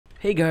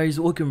Hey guys,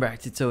 welcome back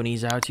to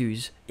Tony's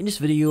How-Tos. In this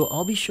video,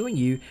 I'll be showing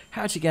you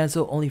how to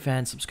cancel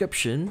OnlyFans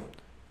subscription.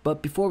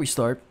 But before we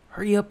start,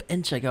 hurry up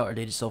and check out our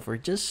latest software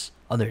just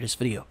under this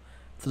video.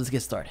 So let's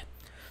get started.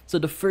 So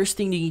the first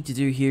thing you need to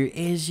do here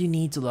is you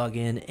need to log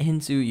in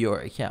into your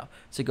account.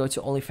 So go to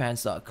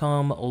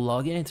onlyfans.com,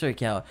 log in into your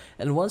account,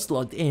 and once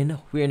logged in,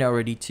 we are now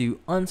ready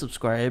to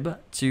unsubscribe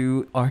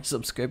to our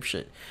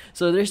subscription.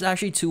 So there's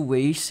actually two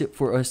ways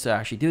for us to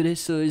actually do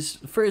this. So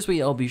the first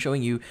way I'll be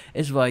showing you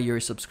is via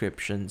your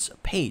subscriptions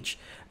page.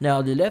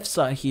 Now the left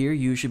side here,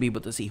 you should be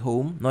able to see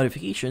home,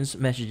 notifications,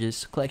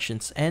 messages,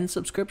 collections, and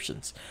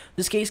subscriptions. In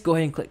this case, go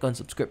ahead and click on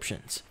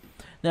subscriptions.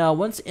 Now,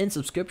 once in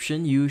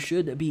subscription, you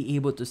should be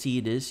able to see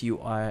this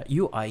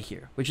UI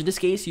here, which in this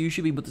case, you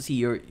should be able to see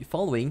your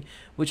following,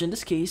 which in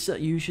this case,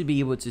 you should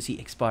be able to see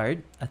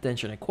expired,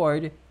 attention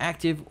acquired,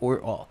 active, or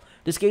all.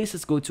 In this case,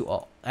 let's go to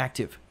all,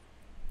 active.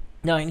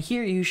 Now, in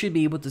here, you should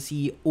be able to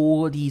see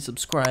all the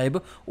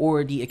subscribe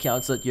or the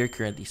accounts that you're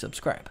currently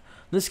subscribed.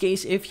 In this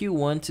case, if you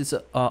want to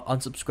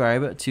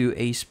unsubscribe to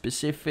a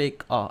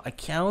specific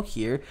account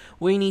here,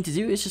 what you need to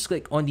do is just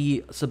click on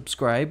the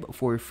subscribe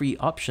for free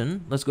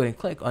option. Let's go ahead and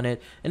click on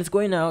it, and it's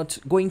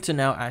going to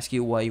now ask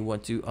you why you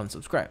want to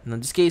unsubscribe. Now,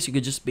 in this case, you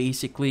could just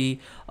basically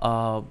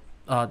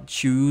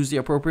choose the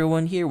appropriate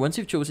one here. Once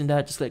you've chosen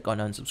that, just click on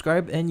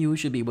unsubscribe, and you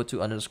should be able to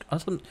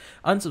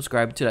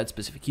unsubscribe to that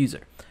specific user.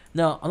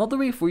 Now, another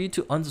way for you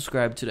to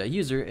unsubscribe to that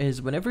user is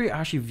whenever you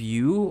actually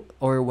view,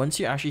 or once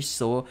you actually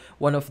saw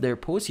one of their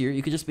posts here,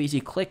 you can just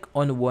basically click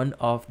on one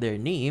of their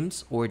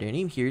names or their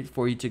name here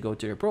for you to go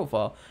to their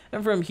profile.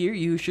 And from here,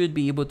 you should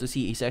be able to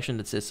see a section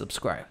that says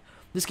subscribe.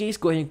 In this case,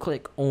 go ahead and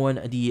click on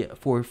the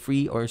for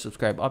free or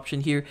subscribe option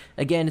here.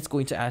 Again, it's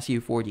going to ask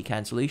you for the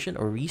cancellation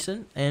or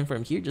reason. And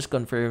from here, just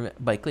confirm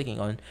by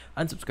clicking on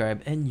unsubscribe,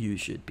 and you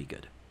should be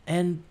good.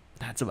 And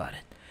that's about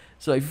it.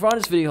 So if you found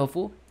this video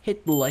helpful,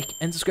 hit the like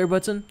and subscribe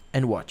button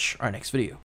and watch our next video.